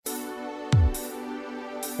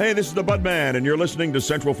Hey, this is the Budman, and you're listening to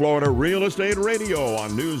Central Florida Real Estate Radio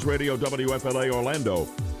on News Radio WFLA Orlando.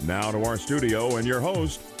 Now to our studio and your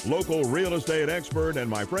host, local real estate expert and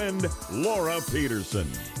my friend, Laura Petersen.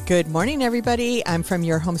 Good morning, everybody. I'm from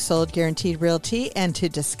Your Home Sold Guaranteed Realty, and to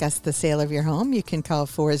discuss the sale of your home, you can call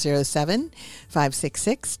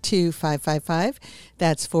 407-566-2555.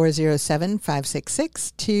 That's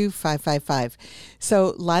 407-566-2555.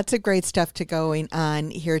 So lots of great stuff going on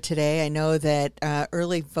here today. I know that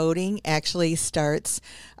early voting actually starts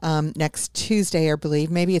next Tuesday, I believe.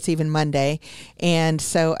 Maybe it's even Monday. And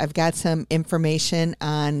so I've got some information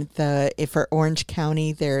on if for Orange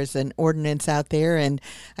County, there's an ordinance out there, and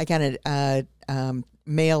I got a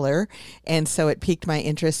mailer, and so it piqued my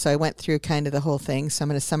interest, so I went through kind of the whole thing. So I'm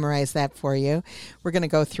going to summarize that for you. We're going to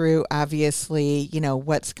go through, obviously,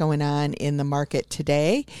 what's going on in the market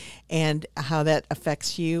today and how that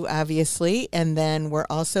affects you, obviously. And then we're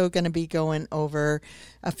also going to be going over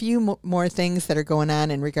a few more things that are going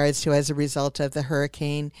on in regards to as a result of the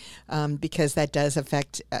hurricane, because that does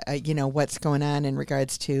affect, what's going on in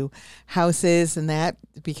regards to houses and that,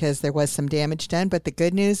 because there was some damage done. But the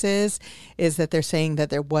good news is that they're saying that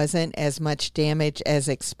there wasn't as much damage as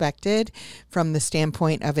expected from the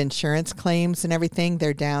standpoint of insurance claims and everything.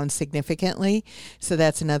 They're down significantly. So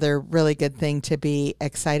that's another really good thing to be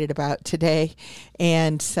excited about today.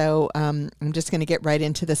 And so I'm just going to get right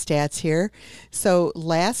into the stats here. So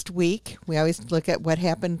last week, we always look at what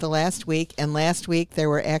happened the last week, and last week there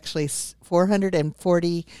were actually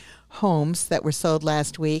 440 homes that were sold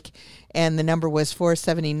last week, and the number was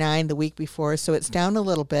 479 the week before, so it's down a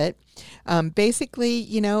little bit. Basically,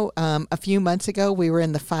 a few months ago we were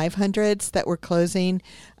in the 500s that were closing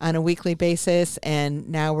on a weekly basis, and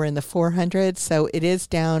now we're in the 400s, so it is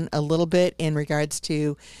down a little bit in regards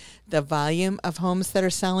to the volume of homes that are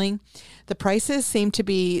selling. The prices seem to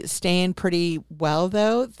be staying pretty well,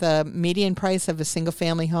 though. The median price of a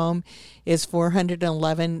single-family home is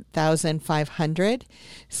 $411,500.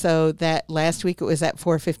 So that last week it was at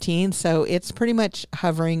 $415,000. So it's pretty much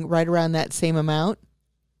hovering right around that same amount.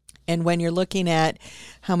 And when you're looking at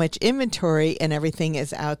how much inventory and everything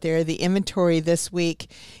is out there, the inventory this week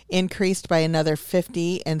increased by another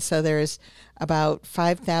 50. And so there's about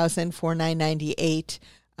 5,498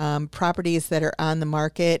 properties that are on the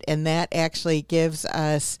market, and that actually gives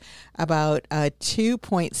us about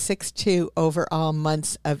 2.62 overall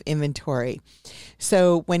months of inventory.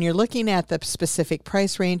 So when you're looking at the specific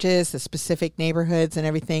price ranges, the specific neighborhoods and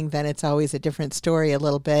everything, then it's always a different story a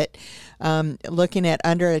little bit. Looking at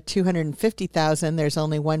under $250,000, there's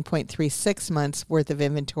only 1.36 months worth of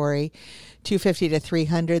inventory. 250 to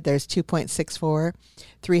 300, there's 2.64.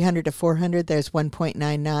 300 to 400, there's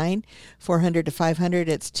 1.99. 400 to 500,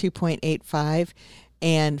 it's 2.85.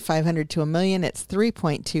 And 500 to a million, it's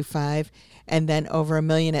 3.25. And then over a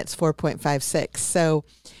million, it's 4.56. So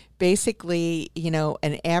basically,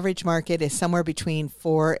 an average market is somewhere between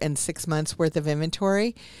 4 and 6 months worth of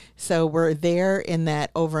inventory. So we're there in that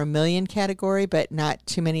over a million category, but not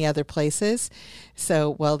too many other places.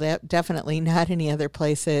 So, definitely not any other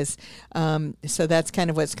places. So that's kind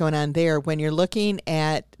of what's going on there. When you're looking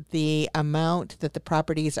at the amount that the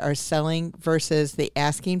properties are selling versus the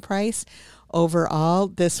asking price, overall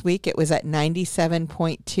this week it was at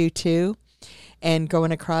 97.22, and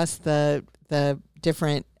going across the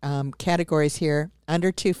different categories here,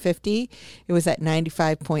 under 250, it was at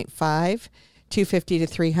 95.5. 250 to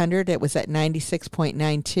 300, it was at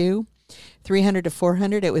 96.92. 300 to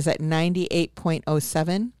 400, it was at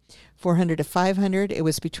 98.07. 400 to 500, it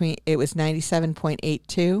was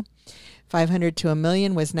 97.82. 500 to a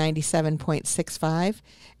million was 97.65,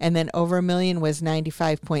 and then over a million was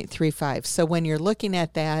 95.35. So when you're looking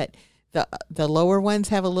at that, the lower ones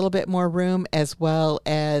have a little bit more room, as well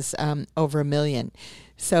as over a million.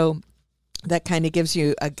 So that kind of gives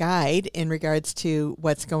you a guide in regards to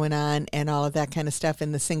what's going on and all of that kind of stuff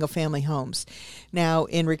in the single family homes. Now,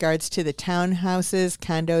 in regards to the townhouses,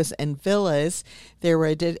 condos, and villas, there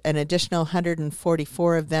were an additional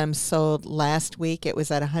 144 of them sold last week. It was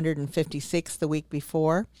at 156 the week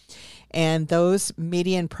before. And those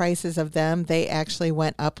median prices of them, they actually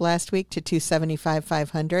went up last week to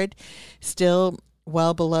 $275,500. Still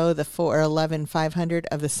well below the $411,500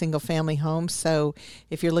 of the single family home. So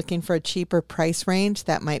if you're looking for a cheaper price range,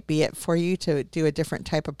 that might be it for you to do a different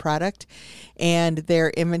type of product. And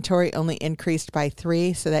their inventory only increased by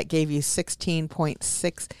 3, so that gave you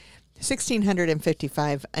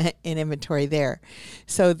 1,655 in inventory there.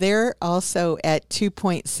 So they're also at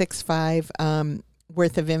 2.65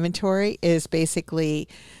 worth of inventory is basically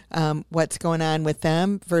what's going on with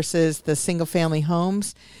them versus the single family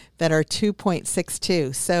homes that are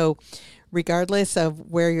 2.62. So regardless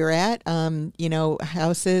of where you're at,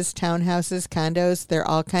 houses, townhouses, condos, they're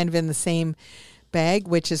all kind of in the same bag,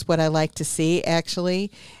 which is what I like to see,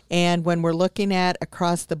 actually. And when we're looking at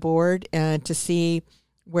across the board to see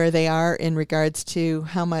where they are in regards to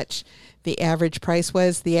how much the average price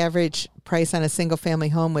was, the average price on a single-family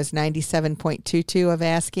home was $97.22 of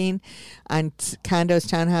asking. On condos,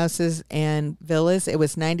 townhouses, and villas, it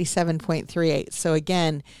was $97.38. So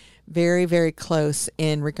again, very, very close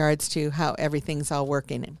in regards to how everything's all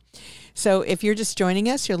working. So if you're just joining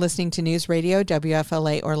us, you're listening to News Radio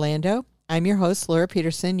WFLA Orlando. I'm your host, Laura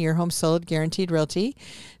Petersen, your home sold guaranteed realty.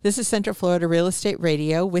 This is Central Florida Real Estate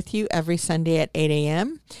Radio with you every Sunday at 8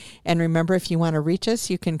 a.m. And remember, if you want to reach us,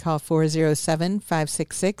 you can call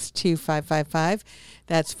 407-566-2555.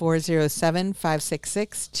 That's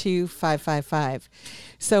 407-566-2555.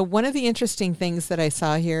 So one of the interesting things that I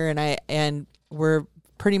saw here, and we're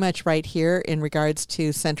pretty much right here in regards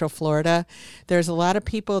to Central Florida. There's a lot of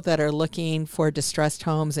people that are looking for distressed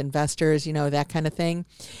homes, investors, that kind of thing.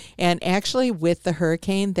 And actually with the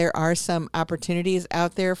hurricane, there are some opportunities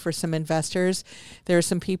out there for some investors. There are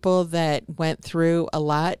some people that went through a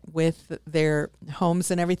lot with their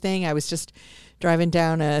homes and everything. I was just driving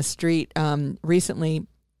down a street recently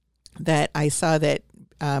that I saw that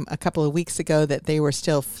a couple of weeks ago that they were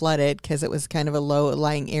still flooded because it was kind of a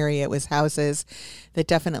low-lying area. It was houses that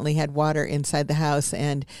definitely had water inside the house,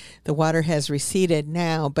 and the water has receded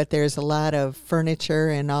now, but there's a lot of furniture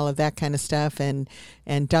and all of that kind of stuff and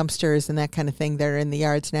dumpsters and that kind of thing that are in the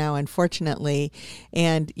yards now, unfortunately.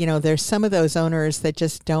 And, there's some of those owners that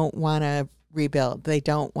just don't want to rebuild. They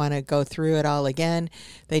don't want to go through it all again.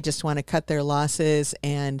 They just want to cut their losses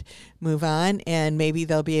and move on, and maybe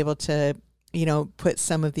they'll be able to put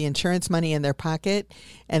some of the insurance money in their pocket,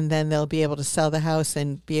 and then they'll be able to sell the house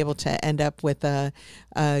and be able to end up with that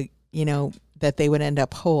they would end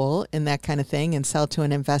up whole and that kind of thing, and sell to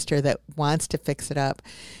an investor that wants to fix it up.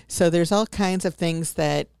 So there's all kinds of things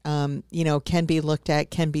that, can be looked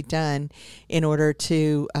at, can be done in order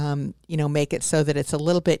to, make it so that it's a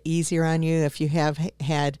little bit easier on you if you have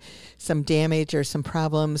had some damage or some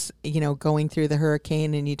problems, going through the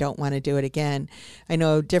hurricane and you don't want to do it again. I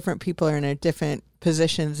know different people are in a different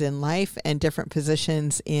positions in life and different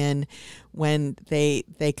positions in when they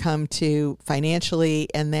come to financially,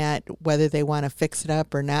 and that whether they want to fix it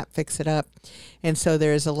up or not fix it up. And so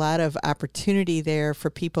there's a lot of opportunity there for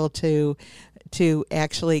people to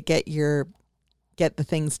actually get the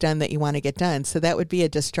things done that you want to get done. So that would be a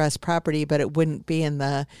distressed property, but it wouldn't be in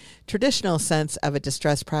the traditional sense of a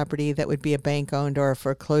distressed property that would be a bank owned or a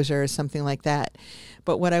foreclosure or something like that.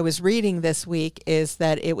 But what I was reading this week is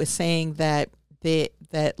that it was saying that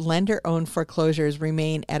that lender-owned foreclosures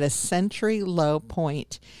remain at a century low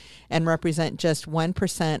point and represent just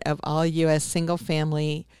 1% of all U.S.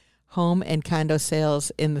 single-family home and condo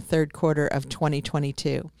sales in the third quarter of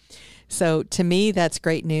 2022. So to me, that's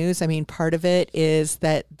great news. I mean, part of it is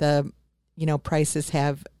that the prices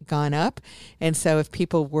have gone up. And so if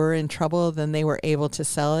people were in trouble, then they were able to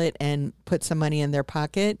sell it and put some money in their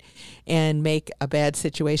pocket and make a bad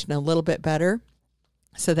situation a little bit better.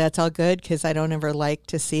 So that's all good, because I don't ever like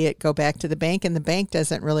to see it go back to the bank, and the bank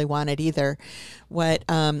doesn't really want it either. What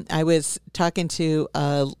I was talking to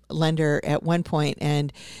a lender at one point,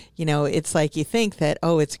 and it's like you think that,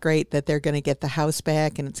 it's great that they're going to get the house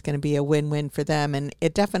back and it's going to be a win-win for them, and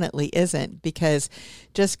it definitely isn't, because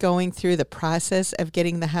just going through the process of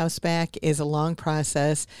getting the house back is a long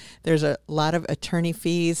process. There's a lot of attorney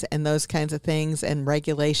fees and those kinds of things and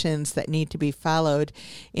regulations that need to be followed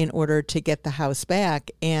in order to get the house back.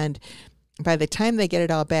 And by the time they get it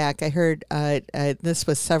all back, I heard this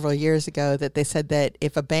was several years ago that they said that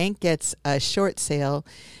if a bank gets a short sale,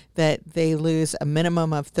 that they lose a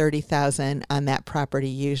minimum of $30,000 on that property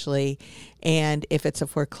usually, and if it's a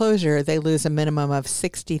foreclosure, they lose a minimum of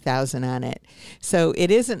 $60,000 on it. So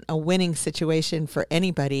it isn't a winning situation for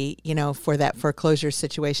anybody, for that foreclosure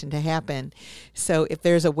situation to happen. So if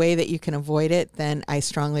there's a way that you can avoid it, then I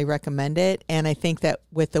strongly recommend it. And I think that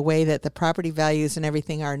with the way that the property values and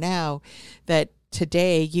everything are now, that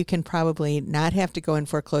today you can probably not have to go in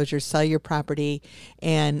foreclosure, sell your property,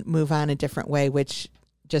 and move on a different way, which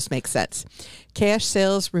just makes sense. Cash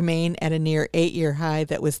sales remain at a near 8-year high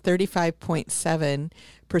that was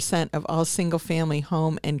 35.7% of all single-family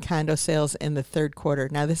home and condo sales in the third quarter.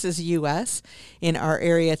 Now, this is U.S. In our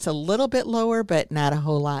area, it's a little bit lower, but not a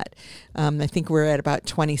whole lot. I think we're at about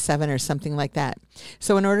 27 or something like that.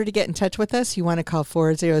 So in order to get in touch with us, you want to call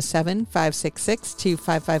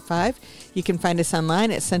 407-566-2555. You can find us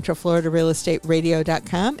online at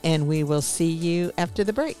centralfloridarealestateradio.com, and we will see you after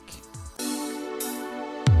the break.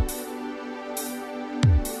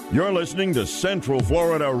 You're listening to Central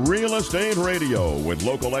Florida Real Estate Radio with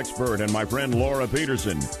local expert and my friend Laura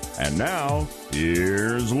Petersen. And now,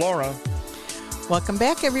 here's Laura. Welcome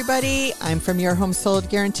back, everybody. I'm from Your Home Sold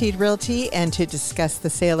Guaranteed Realty, and to discuss the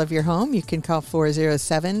sale of your home, you can call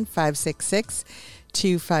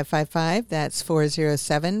 407-566-2555. That's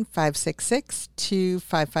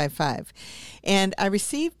 407-566-2555. And I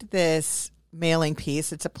received this mailing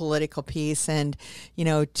piece. It's a political piece. And, you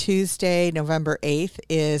know, Tuesday, November 8th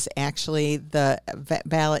is actually the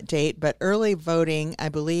ballot date. But early voting, I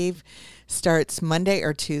believe, starts Monday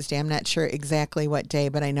or Tuesday. I'm not sure exactly what day,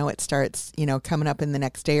 but I know it starts, you know, coming up in the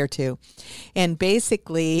next day or two. And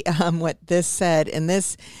basically what this said, and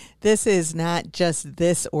this is not just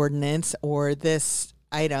this ordinance or this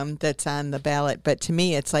item that's on the ballot, but to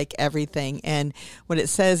me it's like everything. And what it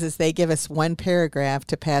says is they give us one paragraph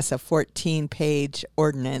to pass a 14-page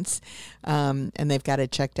ordinance, and they've got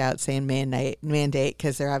it checked out saying mandate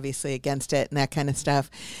because they're obviously against it and that kind of stuff.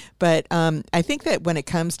 But I think that when it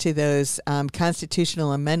comes to those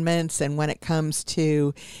constitutional amendments and when it comes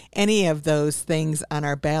to any of those things on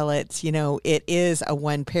our ballots, you know, it is a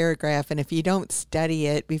one paragraph, and if you don't study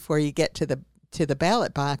it before you get to the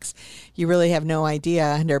ballot box, you really have no idea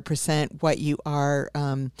 100% what you are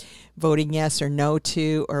voting yes or no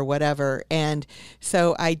to or whatever. And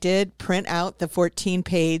so I did print out the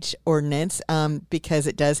 14-page ordinance because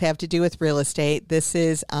it does have to do with real estate. This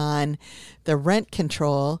is on the rent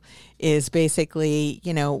control is basically,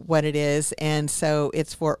 you know, what it is. And so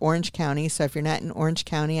it's for Orange County. So if you're not in Orange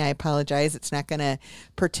County, I apologize. It's not going to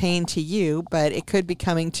pertain to you, but it could be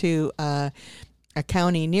coming to a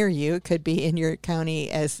county near you. It could be in your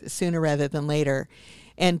county as sooner rather than later.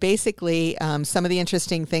 And basically, some of the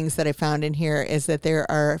interesting things that I found in here is that there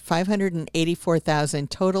are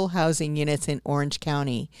 584,000 total housing units in Orange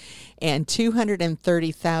County, and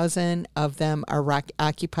 230,000 of them are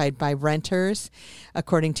occupied by renters,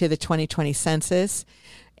 according to the 2020 census.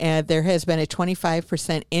 And there has been a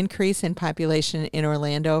 25% increase in population in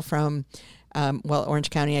Orlando from Orange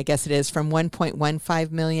County, I guess it is, from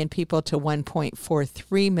 1.15 million people to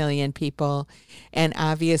 1.43 million people. And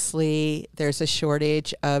obviously, there's a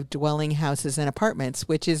shortage of dwelling houses and apartments,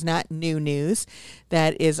 which is not new news.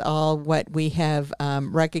 That is all what we have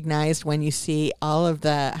recognized when you see all of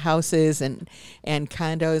the houses and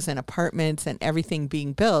condos and apartments and everything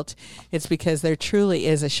being built. It's because there truly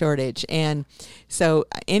is a shortage. And so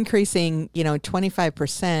increasing,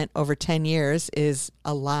 25% over 10 years is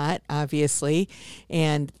a lot, obviously.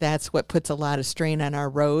 And that's what puts a lot of strain on our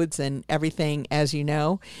roads and everything, as you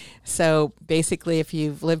know. So basically, if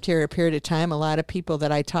you've lived here a period of time, a lot of people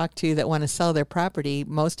that I talk to that want to sell their property,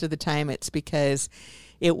 most of the time it's because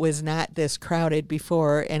it was not this crowded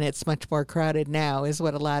before and it's much more crowded now, is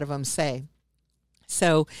what a lot of them say.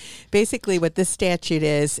 So basically what this statute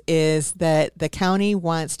is that the county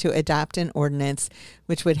wants to adopt an ordinance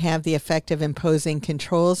which would have the effect of imposing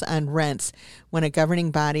controls on rents when a governing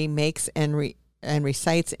body makes and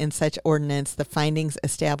recites in such ordinance the findings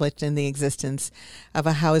established in the existence of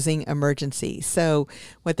a housing emergency. So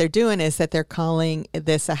what they're doing is that they're calling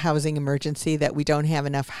this a housing emergency, that we don't have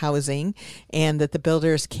enough housing and that the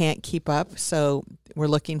builders can't keep up. So we're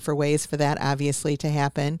looking for ways for that, obviously, to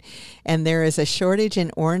happen. And there is a shortage in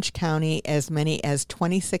Orange County, as many as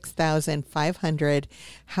 26,500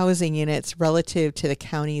 housing units relative to the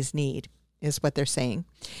county's need, is what they're saying.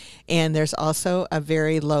 And there's also a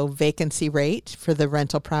very low vacancy rate for the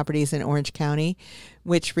rental properties in Orange County,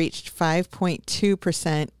 which reached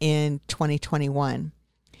 5.2% in 2021.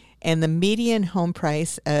 And the median home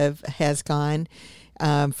price has gone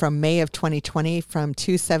from May of 2020 from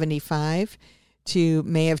 $275 to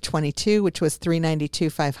May of 22, which was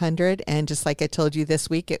 $392,500, and just like I told you this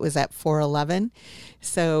week, it was at $411.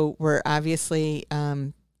 So we're obviously,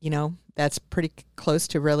 that's pretty close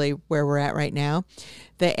to really where we're at right now.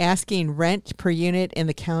 The asking rent per unit in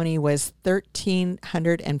the county was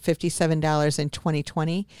 $1,357 in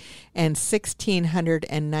 2020 and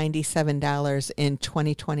 $1,697 in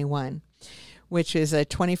 2021, which is a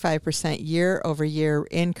 25% year-over-year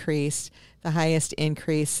increase, the highest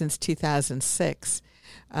increase since 2006,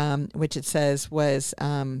 which it says was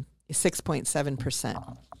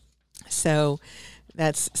 6.7%. So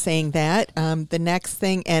that's saying that. The next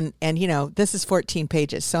thing, and this is 14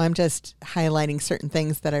 pages, so I'm just highlighting certain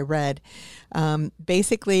things that I read.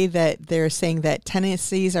 Basically, that they're saying that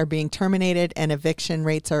tenancies are being terminated and eviction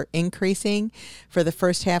rates are increasing. For the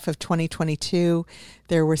first half of 2022,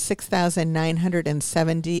 there were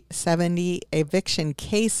 6,970 eviction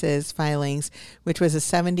cases filings, which was a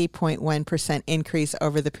 70.1% increase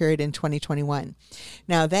over the period in 2021.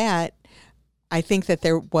 Now that I think that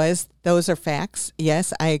those are facts.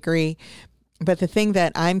 Yes, I agree. But the thing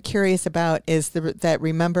that I'm curious about is that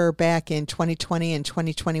remember back in 2020 and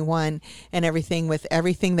 2021 and everything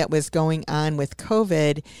that was going on with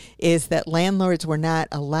COVID is that landlords were not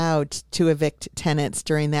allowed to evict tenants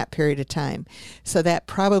during that period of time. So that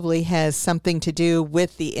probably has something to do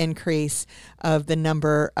with the increase of the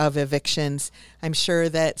number of evictions. I'm sure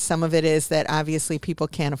that some of it is that obviously people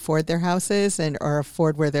can't afford their houses or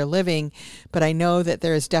afford where they're living, but I know that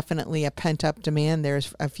there is definitely a pent-up demand.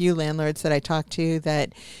 There's a few landlords that I talked to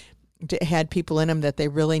that had people in them that they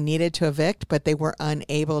really needed to evict, but they were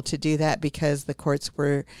unable to do that because the courts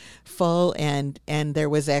were full and there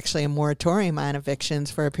was actually a moratorium on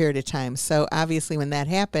evictions for a period of time. So obviously when that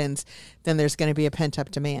happens, then there's going to be a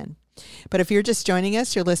pent-up demand. But if you're just joining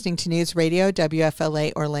us, you're listening to News Radio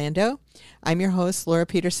WFLA Orlando. I'm your host, Laura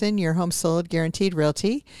Petersen, your home sold guaranteed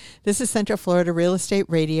realty. This is Central Florida Real Estate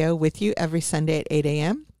Radio with you every Sunday at 8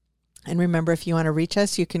 a.m. And remember, if you want to reach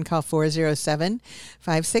us, you can call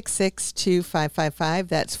 407-566-2555.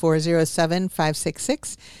 That's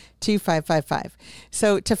 407-566-2555.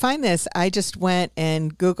 So to find this, I just went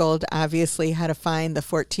and Googled, obviously, how to find the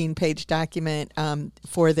 14-page document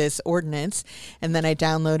for this ordinance. And then I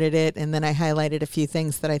downloaded it, and then I highlighted a few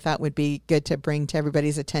things that I thought would be good to bring to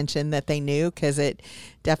everybody's attention that they knew, because it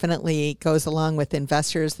definitely goes along with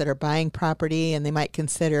investors that are buying property, and they might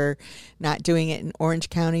consider not doing it in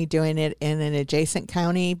Orange County, doing it in an adjacent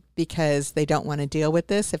county because they don't want to deal with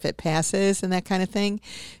this if it passes and that kind of thing.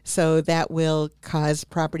 So that will cause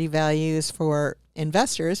property values for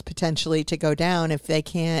investors potentially to go down if they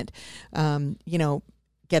can't,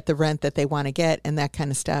 get the rent that they want to get and that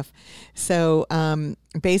kind of stuff. So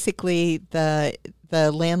basically the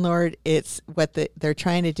landlord, it's what they're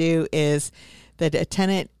trying to do is that a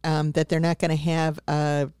tenant, that they're not going to have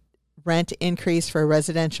a rent increase for a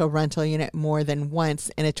residential rental unit more than once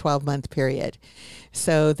in a 12-month period.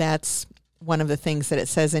 So that's one of the things that it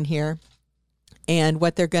says in here. And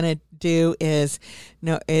what they're going to do is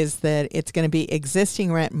that it's going to be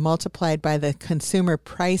existing rent multiplied by the consumer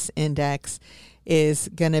price index is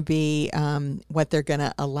going to be what they're going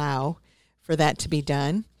to allow for that to be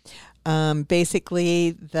done. Basically,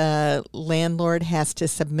 the landlord has to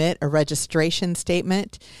submit a registration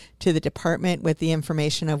statement to the department with the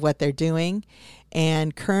information of what they're doing,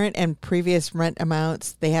 and current and previous rent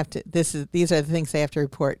amounts. These are the things they have to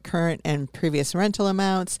report: current and previous rental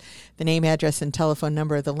amounts, the name, address, and telephone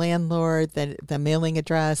number of the landlord, the mailing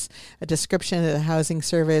address, a description of the housing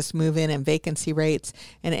service, move-in and vacancy rates,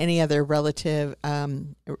 and any other relevant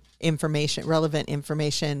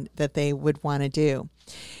information that they would want to do.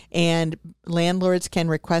 And landlords can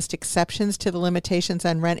request exceptions to the limitations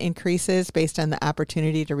on rent increases based on the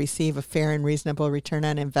opportunity to receive a fair and reasonable return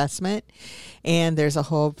on investment. And there's a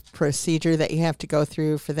whole procedure that you have to go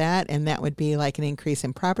through for that. And that would be like an increase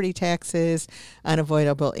in property taxes,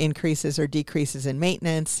 unavoidable increases or decreases in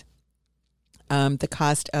maintenance, the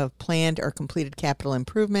cost of planned or completed capital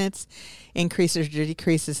improvements, increases or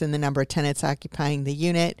decreases in the number of tenants occupying the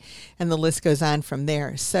unit, and the list goes on from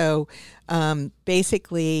there. So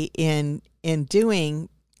basically in doing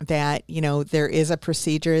that, there is a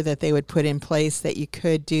procedure that they would put in place that you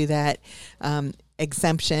could do that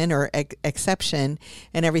exemption or exception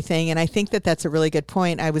and everything. And I think that that's a really good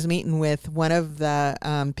point. I was meeting with one of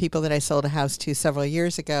the people that I sold a house to several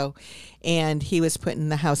years ago, and he was putting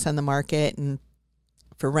the house on the market and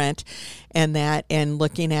for rent and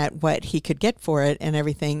looking at what he could get for it and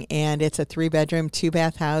everything. And it's a 3-bedroom,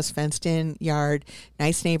 2-bath house, fenced in yard,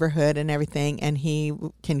 nice neighborhood and everything. And he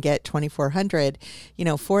can get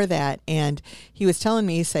 $2,400, for that. And he was telling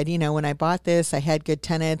me, he said, when I bought this, I had good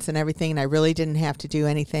tenants and everything, and I really didn't have to do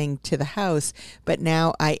anything to the house. But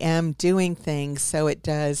now I am doing things, so it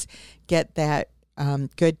does get that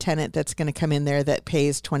good tenant that's going to come in there that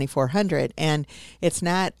pays $2,400, and it's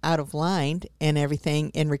not out of line and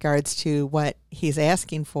everything in regards to what he's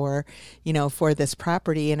asking for, for this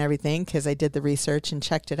property and everything, because I did the research and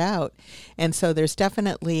checked it out. And so there's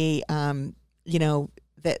definitely,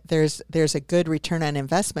 that there's a good return on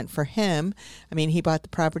investment for him. I mean, he bought the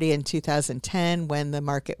property in 2010 when the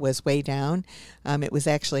market was way down. It was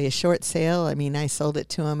actually a short sale. I mean, I sold it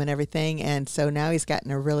to him and everything. And so now he's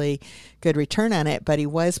gotten a really good return on it, but he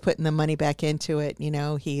was putting the money back into it.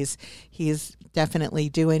 He's definitely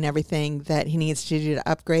doing everything that he needs to do to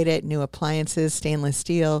upgrade it, new appliances, stainless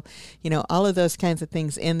steel, all of those kinds of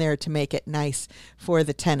things in there to make it nice for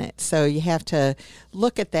the tenant. So you have to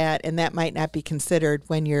look at that, and that might not be considered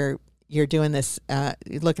when you're doing this,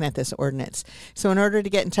 looking at this ordinance. So in order to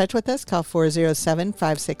get in touch with us, call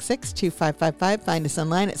 407-566-2555. Find us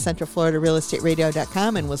online at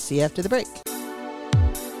centralfloridarealestateradio.com, and we'll see you after the break.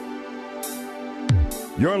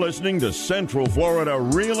 You're listening to Central Florida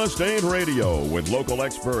Real Estate Radio with local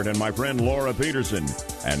expert and my friend Laura Petersen.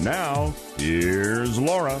 And now, here's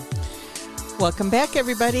Laura. Welcome back,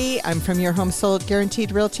 everybody. I'm from Your Home Sold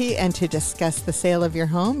Guaranteed Realty, and to discuss the sale of your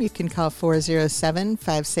home, you can call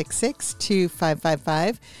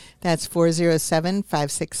 407-566-2555. That's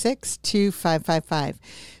 407-566-2555.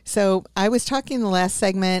 So I was talking in the last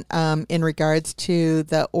segment in regards to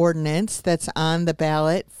the ordinance that's on the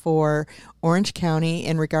ballot for Orange County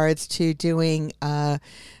in regards to doing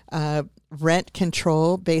rent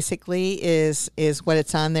control, basically, is what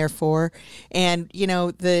it's on there for. And, you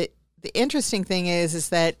know, the interesting thing is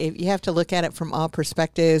that if you have to look at it from all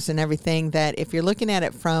perspectives and everything, that if you're looking at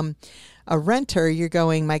it from a renter, you're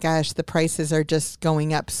going, my gosh, the prices are just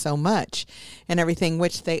going up so much and everything,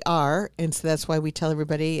 which they are. And so that's why we tell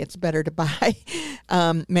everybody it's better to buy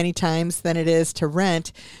many times than it is to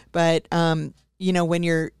rent. But, you know, when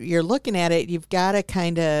you're looking at it, you've got to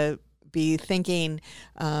kind of be thinking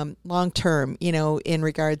long term, you know, in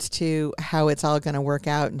regards to how it's all going to work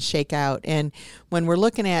out and shake out. And when we're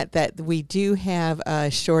looking at that, we do have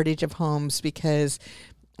a shortage of homes because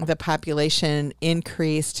the population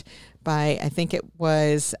increased by, I think it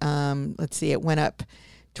was, it went up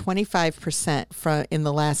 25% in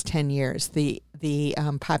the last 10 years, the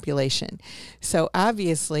population. So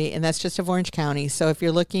obviously, and that's just of Orange County. So if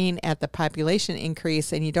you're looking at the population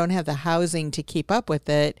increase and you don't have the housing to keep up with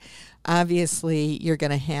it, obviously you're going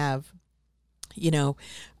to have, you know,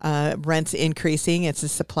 rents increasing. It's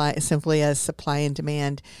simply a supply and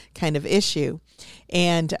demand kind of issue.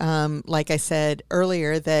 And like I said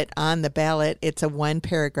earlier, that on the ballot, it's a one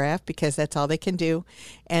paragraph because that's all they can do.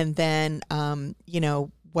 And then, you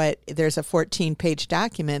know, there's a 14-page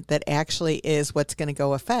document that actually is what's going to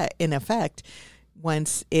go in effect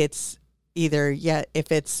once it's either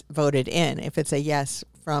if it's voted in, if it's a yes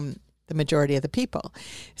from the majority of the people.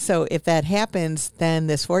 So if that happens, then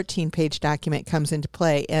this 14-page document comes into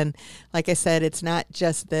play. And like I said, it's not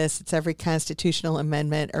just this, it's every constitutional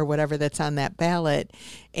amendment or whatever that's on that ballot.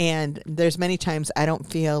 And there's many times I don't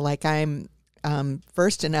feel like I'm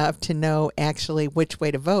versed enough to know actually which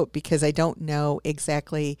way to vote because I don't know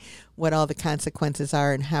exactly what all the consequences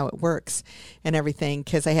are and how it works and everything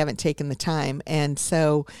because I haven't taken the time. And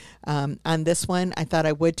so on this one, I thought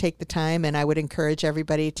I would take the time and I would encourage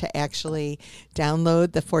everybody to actually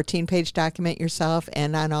download the 14-page document yourself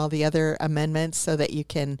and on all the other amendments so that you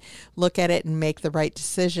can look at it and make the right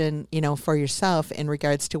decision, you know, for yourself in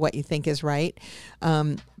regards to what you think is right.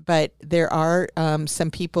 But there are some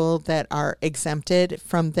people that are exempted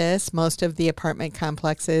from this. Most of the apartment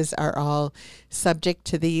complexes are all subject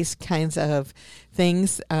to these kinds of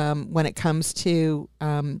things when it comes to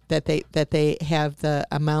that they have the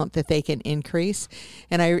amount that they can increase.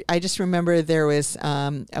 And I just remember there was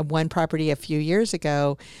one property a few years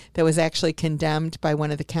ago that was actually condemned by one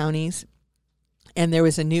of the counties. And there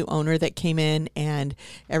was a new owner that came in and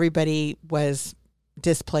everybody was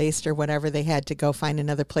displaced or whatever. They had to go find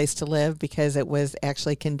another place to live because it was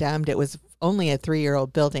actually condemned. It was only a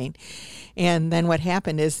 3-year-old building. And then what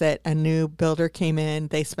happened is that a new builder came in.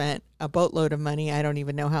 They spent a boatload of money. I don't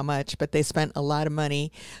even know how much, but they spent a lot of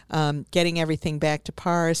money getting everything back to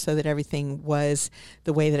par so that everything was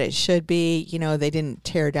the way that it should be. You know, they didn't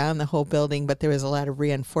tear down the whole building, but there was a lot of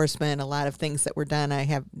reinforcement, a lot of things that were done. I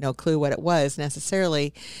have no clue what it was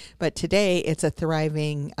necessarily, but today it's a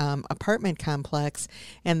thriving apartment complex.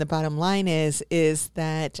 And the bottom line is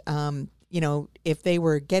that you know, if they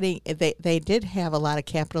were they did have a lot of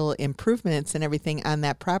capital improvements and everything on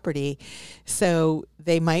that property. So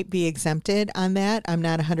they might be exempted on that. I'm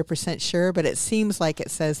not 100% sure, but it seems like it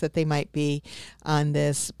says that they might be on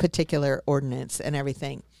this particular ordinance and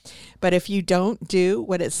everything. But if you don't do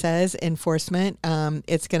what it says, enforcement,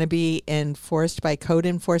 it's going to be enforced by code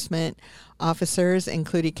enforcement officers,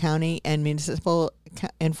 including county and municipal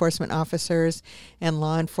enforcement officers and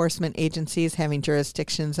law enforcement agencies having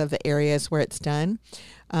jurisdictions of the areas where it's done.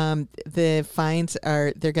 The fines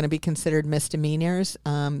they're going to be considered misdemeanors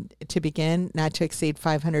to begin, not to exceed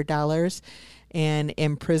 $500, and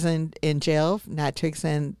imprisoned in jail not to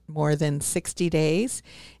extend more than 60 days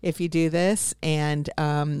if you do this. And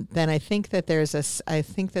then I think that there is a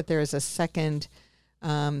second.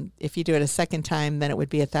 If you do it a second time, then it would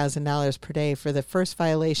be $1,000 per day for the first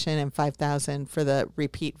violation and $5,000 for the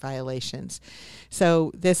repeat violations.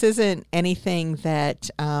 So this isn't anything that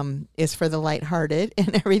is for the lighthearted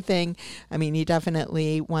and everything. I mean, you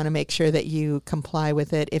definitely want to make sure that you comply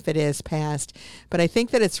with it if it is passed. But I think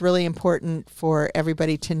that it's really important for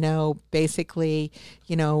everybody to know basically,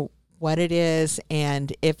 you know, what it is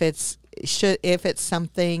and if it's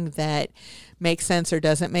something that makes sense or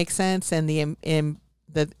doesn't make sense, and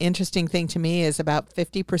the interesting thing to me is about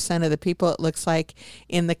 50% of the people, it looks like,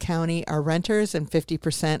 in the county are renters and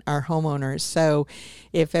 50% are homeowners. So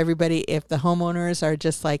if the homeowners are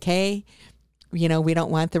just like, hey, we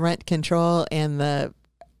don't want the rent control, and the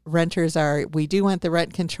renters we do want the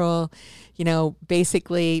rent control,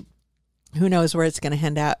 basically, who knows where it's going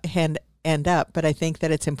to end up. But I think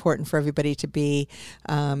that it's important for everybody to be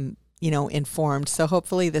informed. So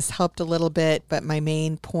hopefully this helped a little bit, but my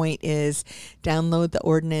main point is download the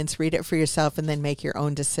ordinance, read it for yourself, and then make your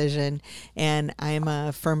own decision. And I'm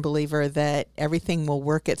a firm believer that everything will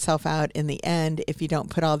work itself out in the end if you don't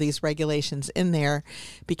put all these regulations in there,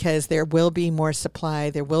 because there will be more supply.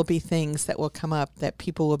 There will be things that will come up that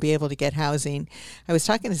people will be able to get housing. I was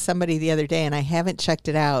talking to somebody the other day, and I haven't checked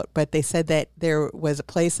it out, but they said that there was a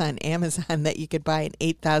place on Amazon that you could buy an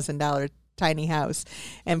 $8,000 tiny house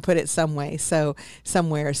and put it somewhere. So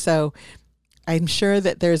I'm sure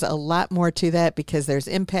that there's a lot more to that, because there's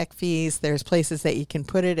impact fees, there's places that you can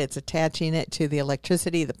put it, it's attaching it to the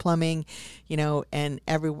electricity, the plumbing, and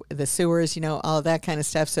the sewers, all of that kind of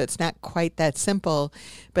stuff. So it's not quite that simple,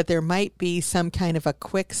 but there might be some kind of a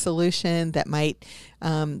quick solution that might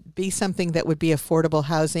be something that would be affordable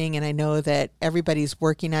housing. And I know that everybody's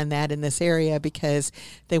working on that in this area, because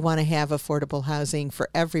they want to have affordable housing for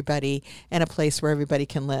everybody and a place where everybody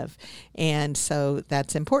can live. And so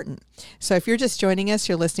that's important. So if you're just joining us,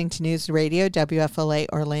 you're listening to News Radio WFLA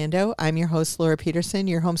Orlando. I'm your host, Laura Petersen,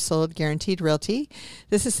 your home sold guaranteed realty.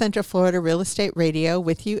 This is Central Florida Real Estate Radio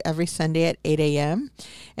with you every Sunday at 8 a.m.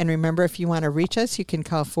 And remember, if you want to reach us, you can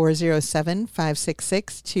call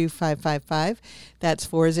 407-566-2555. That's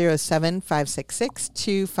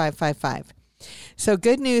 407-566-2555. So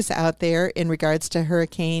good news out there in regards to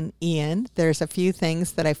Hurricane Ian. There's a few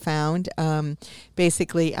things that I found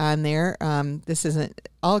basically on there. This isn't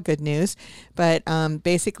all good news, but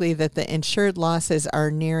basically that the insured losses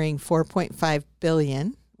are nearing $4.5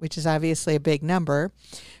 billion, which is obviously a big number.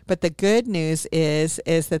 But the good news is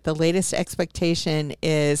that the latest expectation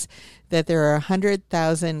is that there are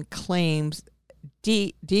 100,000 claims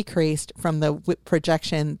decreased from the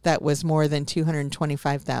projection that was more than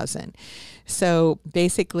 225,000. So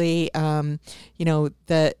basically, and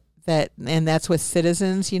that's with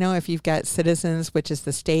Citizens. If you've got Citizens, which is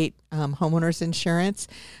the state homeowners insurance,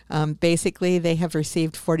 basically they have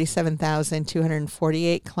received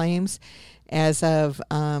 47,248 claims as of,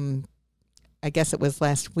 I guess it was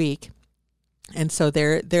last week. And so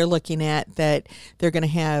they're looking at that they're going to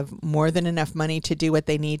have more than enough money to do what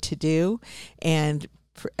they need to do and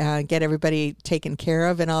get everybody taken care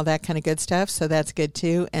of and all that kind of good stuff. So that's good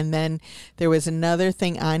too. And then there was another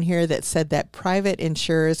thing on here that said that private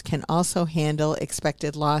insurers can also handle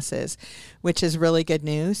expected losses, which is really good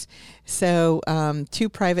news. So 2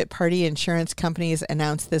 private party insurance companies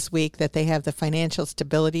announced this week that they have the financial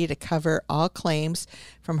stability to cover all claims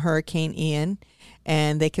from Hurricane Ian,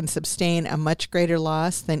 and they can sustain a much greater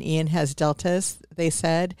loss than Ian has dealt us, they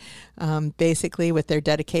said. Basically, with their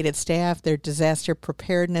dedicated staff, their disaster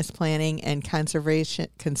preparedness planning, and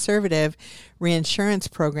conservative reinsurance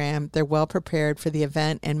program, they're well prepared for the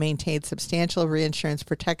event and maintain substantial reinsurance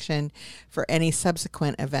protection for any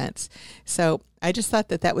subsequent events. So I just thought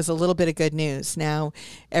that was a little bit of good news. Now,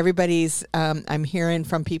 everybody's, I'm hearing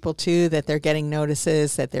from people too that they're getting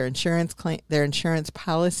notices that their insurance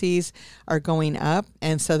policies are going up.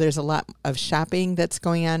 And so there's a lot of shopping that's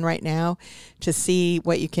going on right now to see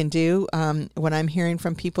what you can do. What I'm hearing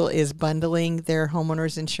from people is bundling their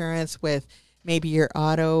homeowners insurance with maybe your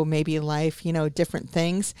auto, maybe life, different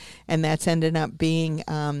things. And that's ended up being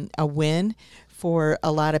a win for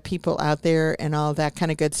a lot of people out there and all that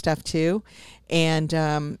kind of good stuff too. And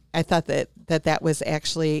I thought that was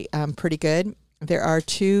actually pretty good. There are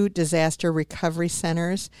 2 disaster recovery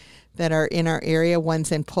centers that are in our area.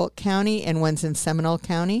 One's in Polk County and one's in Seminole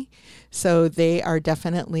County. So they are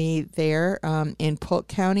definitely there. In Polk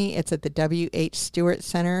County, it's at the W.H. Stewart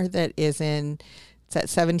Center that is it's at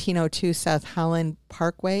 1702 South Holland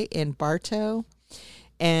Parkway in Bartow.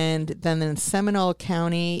 And then in Seminole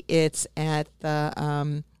County, it's at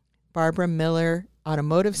the Barbara Miller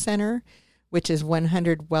Automotive Center, which is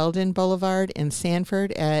 100 Weldon Boulevard in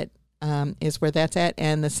Sanford is where that's at.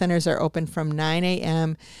 And the centers are open from 9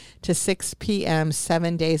 a.m. to 6 p.m.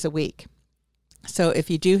 7 days a week. So if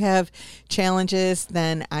you do have challenges,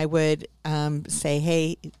 then I would say,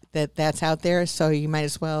 hey, that's out there. So you might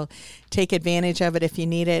as well take advantage of it if you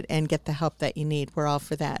need it and get the help that you need. We're all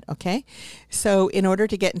for that, okay? So in order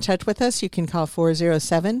to get in touch with us, you can call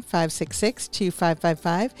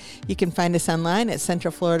 407-566-2555. You can find us online at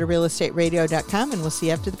centralfloridarealestateradio.com, and we'll see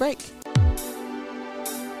you after the break.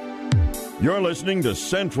 You're listening to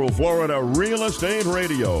Central Florida Real Estate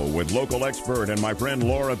Radio with local expert and my friend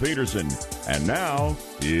Laura Petersen. And now,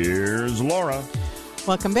 here's Laura.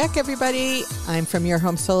 Welcome back, everybody. I'm from Your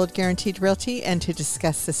Home Sold Guaranteed Realty, and to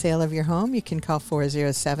discuss the sale of your home, you can call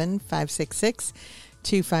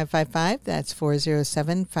 407-566-2555. That's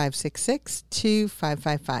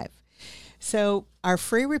 407-566-2555. So our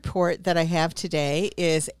free report that I have today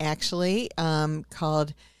is actually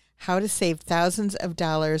called How to Save Thousands of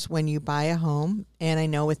Dollars When You Buy a Home. And I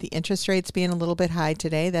know with the interest rates being a little bit high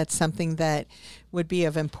today, that's something that would be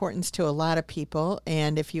of importance to a lot of people.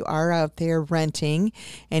 And if you are out there renting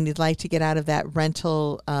and you'd like to get out of that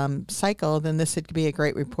rental cycle, then this would be a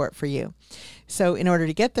great report for you. So in order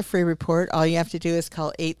to get the free report, all you have to do is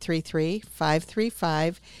call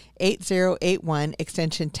 833-535-8081,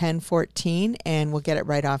 extension 1014, and we'll get it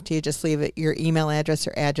right off to you. Just leave it your email address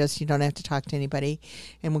or address. You don't have to talk to anybody,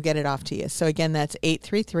 and we'll get it off to you. So again, that's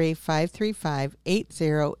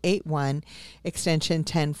 833-535-8081, extension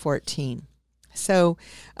 1014. So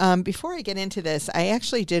before I get into this, I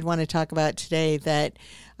actually did want to talk about today that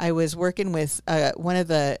I was working with one of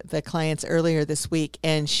the clients earlier this week,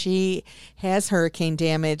 and she has hurricane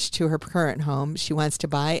damage to her current home. She wants to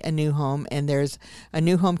buy a new home, and there's a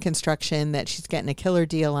new home construction that she's getting a killer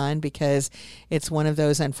deal on because it's one of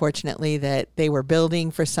those, unfortunately, that they were building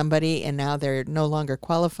for somebody and now they're no longer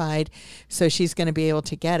qualified. So she's going to be able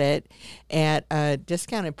to get it at a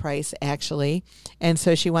discounted price, actually. And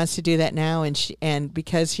so she wants to do that now, and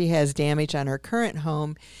because she has damage on her current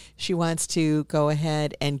home, she wants to go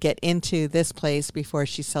ahead and get into this place before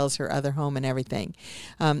she sells her other home and everything.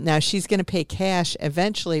 Now, she's going to pay cash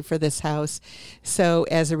eventually for this house. So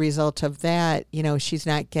as a result of that, she's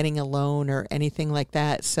not getting a loan or anything like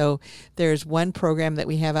that. So there's one program that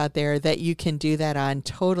we have out there that you can do that on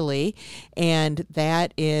totally. And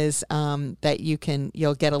that is that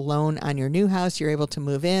you'll get a loan on your new house. You're able to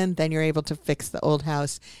move in. Then you're able to fix the old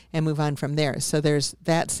house and move on from there. So there's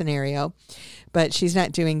that scenario. But she's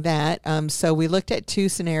not doing that. So we looked at two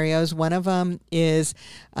scenarios. One of them is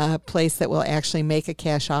a place that will actually make a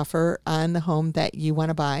cash offer on the home that you want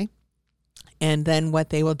to buy. And then what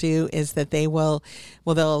they will do is that they'll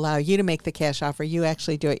allow you to make the cash offer. You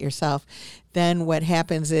actually do it yourself. Then what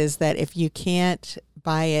happens is that if you can't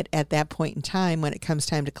buy it at that point in time, when it comes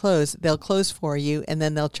time to close, they'll close for you, and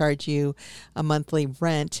then they'll charge you a monthly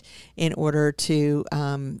rent in order to,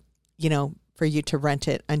 for you to rent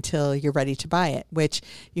it until you're ready to buy it, which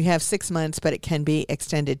you have 6 months, but it can be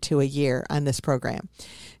extended to a year on this program.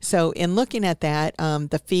 So in looking at that,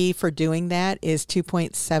 the fee for doing that is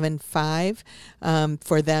 $2.75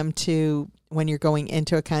 for them to, when you're going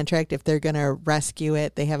into a contract, if they're going to rescue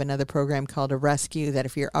it, they have another program called a rescue that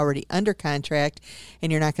if you're already under contract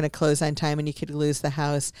and you're not going to close on time and you could lose the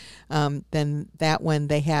house, then that one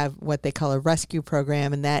they have what they call a rescue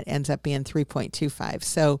program, and that ends up being 3.25.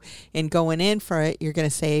 So in going in for it, you're going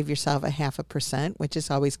to save yourself 0.5%, which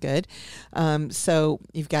is always good. So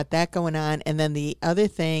you've got that going on. And then the other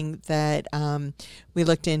thing that we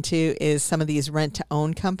looked into is some of these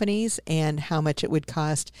rent-to-own companies and how much it would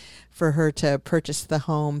cost for her to purchase the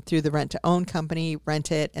home through the rent-to-own company, rent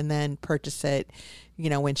it, and then purchase it,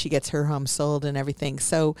 when she gets her home sold and everything.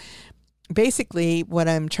 So basically what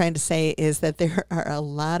I'm trying to say is that there are a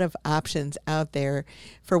lot of options out there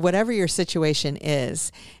for whatever your situation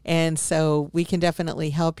is. And so we can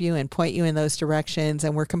definitely help you and point you in those directions.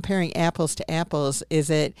 And we're comparing apples to apples. Is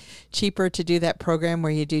it cheaper to do that program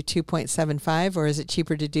where you do 2.75, or is it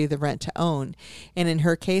cheaper to do the rent to own? And in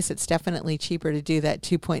her case, it's definitely cheaper to do that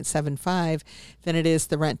 2.75 than it is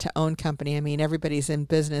the rent to own company. I mean, everybody's in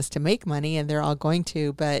business to make money, and they're all going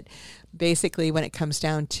to, but basically when it comes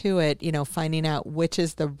down to it, finding out which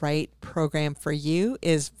is the right program for you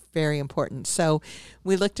is very important. So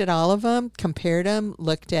we looked at all of them, compared them,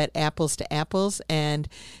 looked at apples to apples, and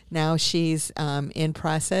now she's in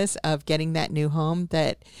process of getting that new home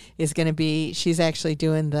that is going to be, she's actually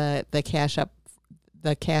doing the cash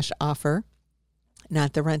offer,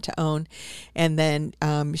 not the rent to own. And then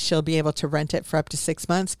she'll be able to rent it for up to 6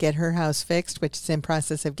 months, get her house fixed, which is in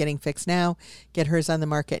process of getting fixed now, get hers on the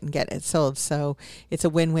market and get it sold. So it's a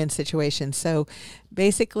win-win situation. So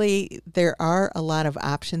basically there are a lot of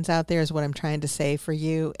options out there is what I'm trying to say for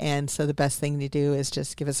you. And so the best thing to do is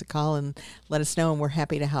just give us a call and let us know, and we're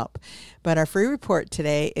happy to help. But our free report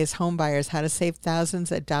today is Home Buyers, How to Save Thousands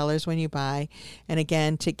of Dollars When You Buy. And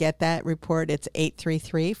again, to get that report, it's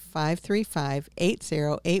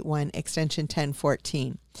 833-535-8081, extension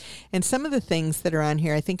 1014. And some of the things that are on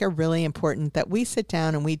here I think are really important that we sit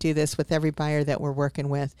down and we do this with every buyer that we're working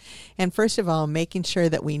with. And first of all, making sure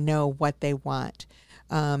that we know what they want.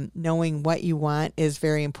 knowing what you want is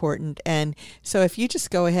very important. And so if you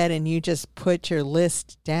just go ahead and you just put your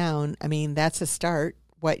list down, I mean, that's a start.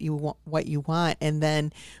 What you want, and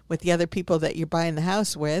then with the other people that you're buying the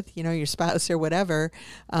house with, your spouse or whatever,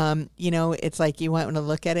 it's like you want to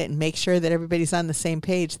look at it and make sure that everybody's on the same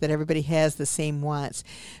page, that everybody has the same wants.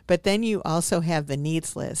 But then you also have the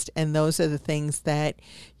needs list, and those are the things that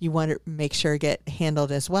you want to make sure get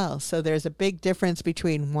handled as well. So there's a big difference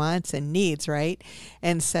between wants and needs, right?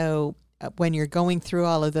 And so when you're going through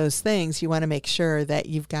all of those things, you want to make sure that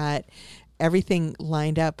you've got everything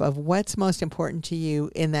lined up of what's most important to you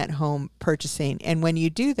in that home purchasing. And when you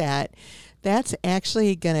do that, that's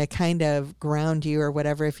actually going to kind of ground you or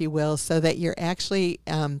whatever, if you will, so that you're actually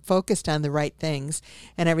focused on the right things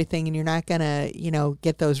and everything, and you're not going to,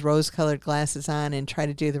 get those rose-colored glasses on and try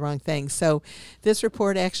to do the wrong thing. So this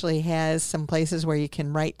report actually has some places where you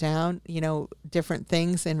can write down, different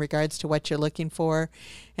things in regards to what you're looking for,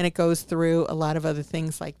 and it goes through a lot of other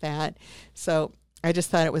things like that. So I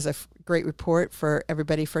just thought it was a great report for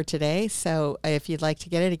everybody for today. So if you'd like to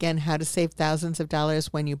get it, again, how to save thousands of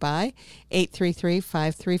dollars when you buy,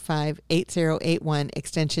 833-535-8081,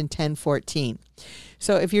 extension 1014.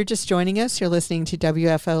 So if you're just joining us, you're listening to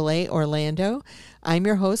WFLA Orlando. I'm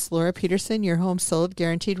your host, Laura Petersen, your home sold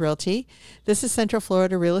guaranteed realty. This is Central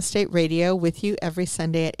Florida Real Estate Radio with you every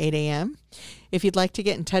Sunday at 8 a.m. If you'd like to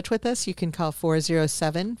get in touch with us, you can call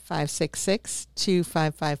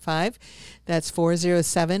 407-566-2555. That's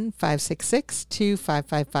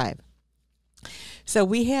 407-566-2555. So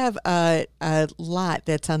we have a lot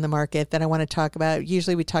that's on the market that I want to talk about.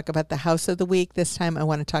 Usually we talk about the house of the week. This time I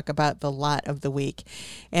want to talk about the lot of the week.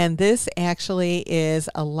 And this actually is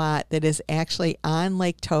a lot that is actually on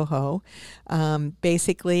Lake Toho.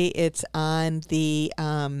 Basically, it's on the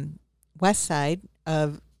west side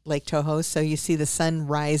of Lake Toho, so you see the sun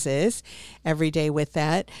rises every day with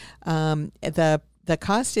that. The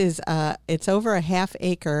cost is it's over a half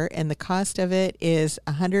acre, and the cost of it is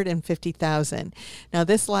 $150,000. Now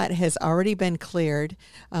this lot has already been cleared.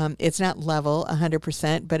 It's not level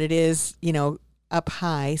 100%, but it is up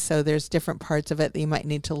high, so there's different parts of it that you might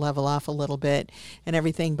need to level off a little bit and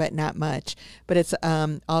everything, but not much. But it's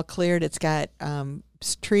all cleared. It's got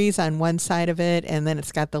trees on one side of it, and then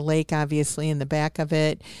it's got the lake obviously in the back of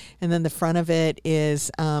it, and then the front of it is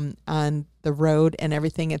on the road and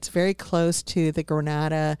everything. It's very close to the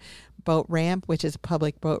Granada boat ramp, which is a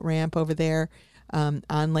public boat ramp over there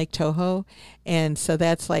on Lake Toho, and so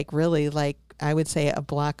that's really I would say a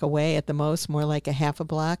block away at the most, more like a half a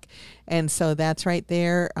block. And so that's right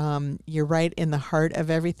there. You're right in the heart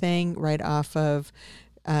of everything, right off of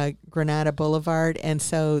Granada Boulevard. And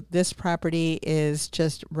so this property is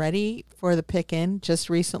just ready for the pick-in,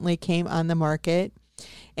 just recently came on the market,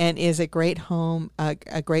 and is a great home,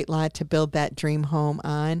 a great lot to build that dream home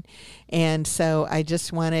on. And so I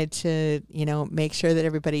just wanted to, make sure that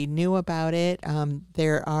everybody knew about it.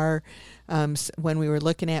 There are, when we were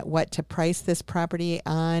looking at what to price this property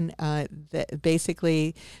on,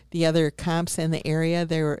 basically the other comps in the area,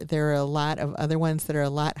 there are a lot of other ones that are a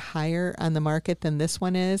lot higher on the market than this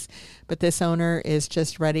one is. But this owner is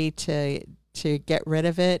just ready to get rid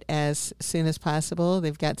of it as soon as possible.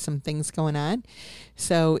 They've got some things going on.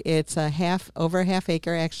 So it's over a half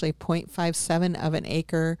acre, actually 0.57 of an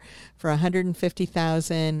acre for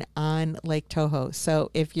 $150,000 on Lake Toho.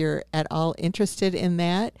 So if you're at all interested in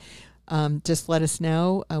that, just let us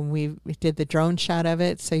know. We did the drone shot of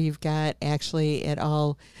it, so you've got actually it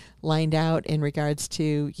all lined out in regards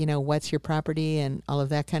to, what's your property and all of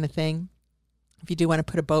that kind of thing. If you do want to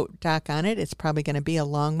put a boat dock on it, it's probably going to be a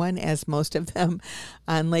long one, as most of them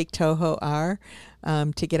on Lake Toho are,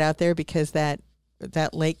 to get out there, because that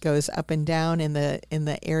lake goes up and down in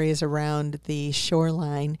the areas around the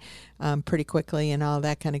shoreline pretty quickly and all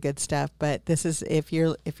that kind of good stuff. But this is if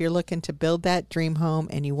you're looking to build that dream home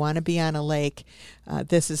and you want to be on a lake,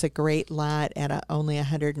 this is a great lot at only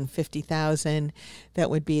 $150,000 that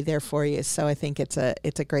would be there for you. So I think it's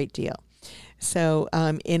a great deal. So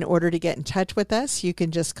in order to get in touch with us, you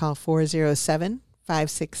can just call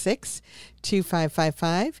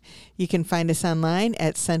 407-566-2555. You can find us online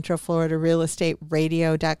at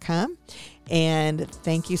centralfloridarealestateradio.com. And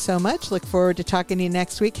thank you so much. Look forward to talking to you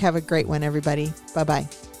next week. Have a great one, everybody.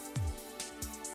 Bye-bye.